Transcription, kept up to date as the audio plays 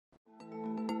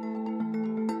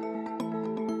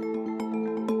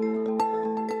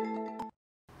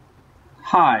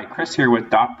Hi, Chris here with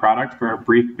DotProduct for a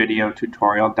brief video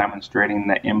tutorial demonstrating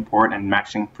the import and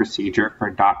meshing procedure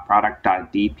for DotProduct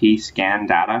DP scan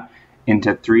data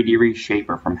into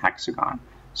 3DReshaper from Hexagon.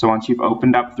 So once you've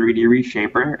opened up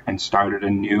 3DReshaper and started a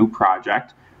new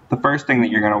project, the first thing that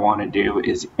you're going to want to do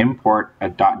is import a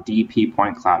 .dp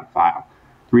point cloud file.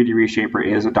 3DReshaper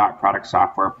is a DotProduct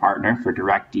software partner for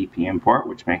direct DP import,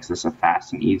 which makes this a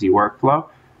fast and easy workflow.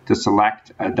 To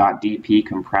select a .dp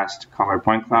compressed color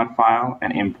point cloud file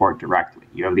and import directly.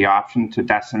 You have the option to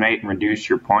decimate and reduce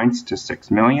your points to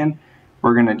 6 million.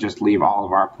 We're going to just leave all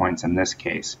of our points in this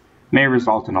case. May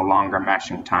result in a longer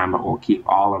meshing time, but we'll keep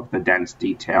all of the dense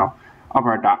detail of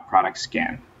our DotProduct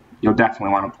scan. You'll definitely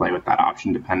want to play with that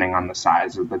option depending on the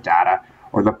size of the data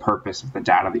or the purpose of the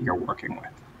data that you're working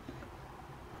with.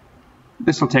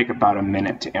 This will take about a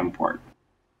minute to import.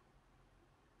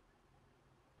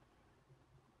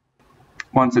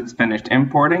 Once it's finished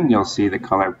importing, you'll see the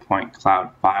color point cloud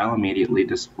file immediately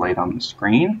displayed on the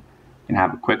screen. You can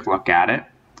have a quick look at it.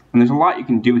 And there's a lot you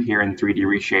can do here in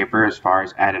 3DReshaper as far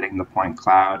as editing the point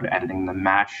cloud, editing the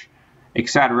mesh,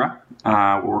 etc.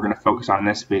 What we're going to focus on in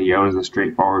this video is the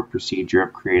straightforward procedure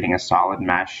of creating a solid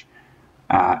mesh,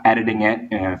 editing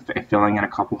it, and filling in a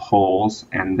couple holes,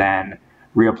 and then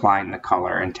reapplying the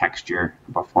color and texture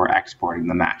before exporting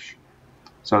the mesh.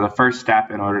 So the first step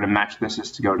in order to mesh this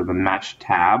is to go to the Mesh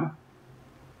tab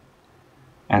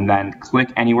and then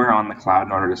click anywhere on the cloud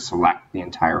in order to select the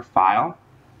entire file.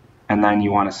 And then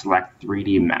you want to select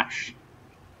 3D Mesh.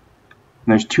 And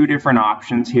there's two different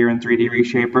options here in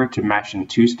 3DReshaper to mesh in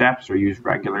 2 steps or use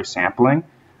regular sampling.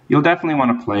 You'll definitely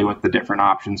want to play with the different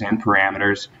options and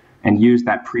parameters and use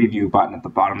that preview button at the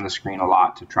bottom of the screen a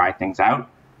lot to try things out.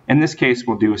 In this case,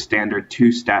 we'll do a standard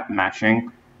 2-step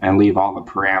meshing and leave all the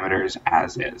parameters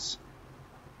as is.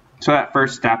 So that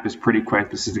first step is pretty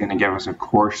quick. This is going to give us a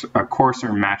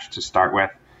coarser mesh to start with,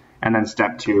 and then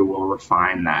step 2 will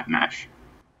refine that mesh.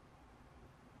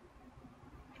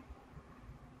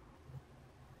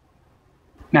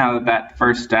 Now that that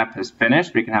first step has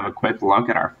finished, we can have a quick look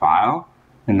at our file.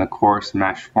 In the coarse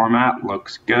mesh format,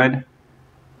 looks good,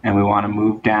 and we want to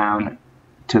move down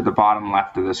to the bottom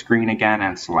left of the screen again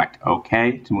and select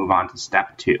OK to move on to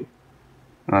step 2.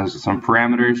 Those are some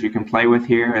parameters you can play with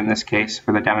here. In this case,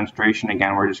 for the demonstration,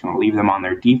 again, we're just going to leave them on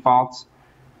their defaults,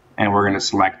 and we're going to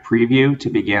select Preview to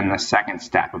begin the second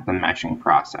step of the meshing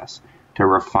process to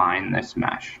refine this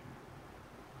mesh.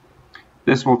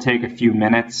 This will take a few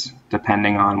minutes,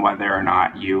 depending on whether or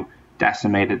not you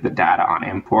decimated the data on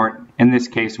import. In this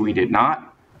case, we did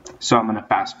not, so I'm going to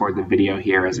fast forward the video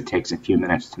here as it takes a few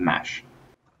minutes to mesh.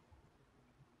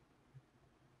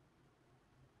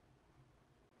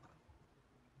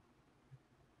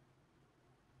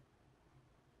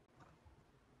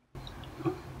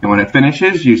 And when it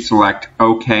finishes, you select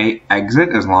OK, Exit,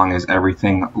 as long as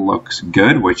everything looks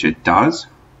good, which it does.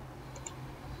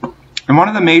 And one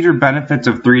of the major benefits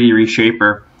of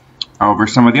 3DReshaper over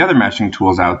some of the other meshing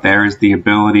tools out there is the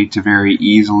ability to very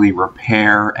easily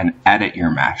repair and edit your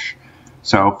mesh.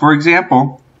 So, for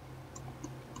example,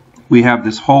 we have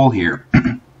this hole here,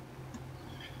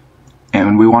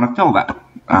 and we want to fill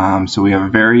that. So we have a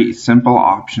very simple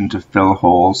option to fill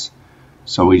holes.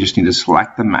 So we just need to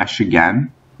select the mesh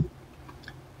again,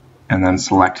 and then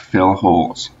select Fill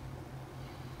Holes.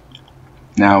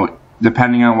 Now,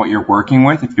 depending on what you're working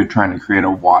with, if you're trying to create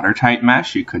a watertight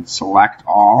mesh, you could select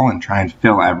all and try and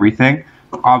fill everything.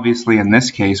 Obviously, in this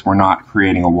case, we're not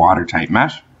creating a watertight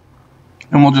mesh,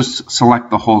 and we'll just select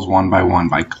the holes one by one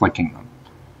by clicking them.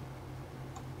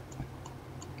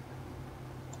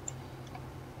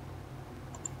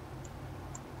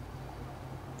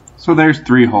 So there's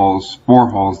 4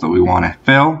 holes that we want to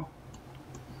fill,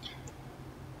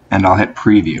 and I'll hit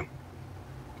Preview.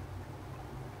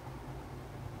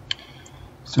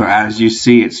 So as you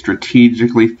see, it's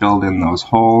strategically filled in those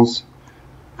holes,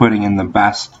 putting in the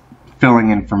best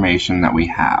filling information that we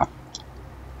have.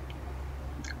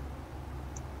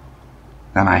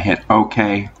 Then I hit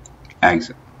OK,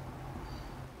 Exit.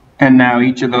 And now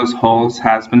each of those holes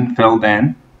has been filled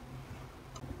in.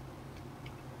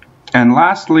 And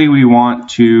lastly, we want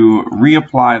to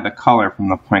reapply the color from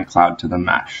the point cloud to the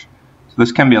mesh. So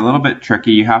this can be a little bit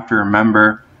tricky. You have to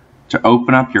remember to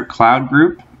open up your cloud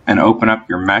group and open up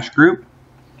your mesh group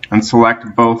and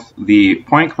select both the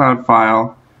point cloud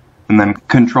file and then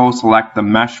Control select the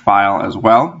mesh file as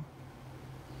well.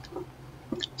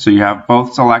 So you have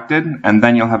both selected, and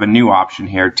then you'll have a new option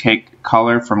here, Take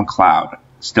Color from Cloud,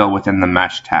 still within the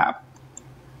Mesh tab.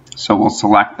 So we'll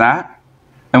select that,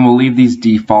 and we'll leave these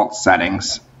default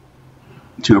settings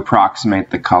to approximate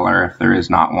the color if there is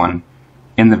not one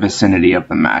in the vicinity of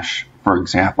the mesh, for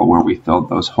example, where we filled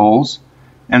those holes,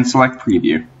 and select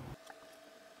Preview.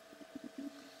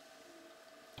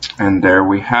 And there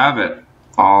we have it.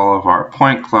 All of our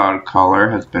point cloud color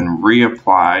has been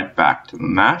reapplied back to the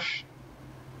mesh.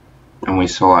 And we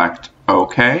select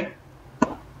OK.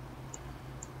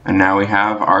 And now we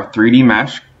have our 3D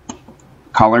mesh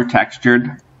color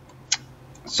textured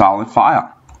solid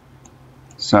file.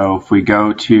 So if we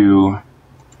go to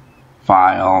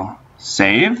File,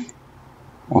 Save,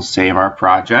 we'll save our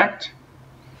project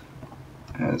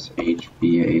as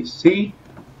HVAC.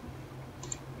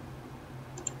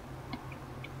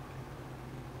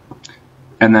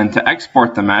 And then to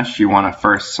export the mesh, you want to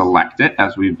first select it,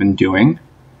 as we've been doing,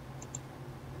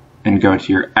 and go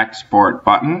to your Export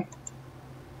button.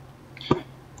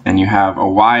 And you have a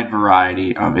wide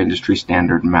variety of industry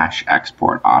standard mesh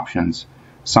export options,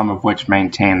 some of which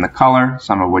maintain the color,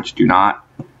 some of which do not,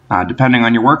 depending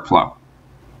on your workflow.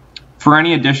 For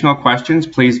any additional questions,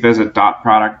 please visit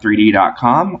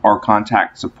DotProduct3D.com or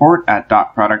contact support at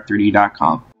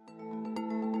DotProduct3D.com.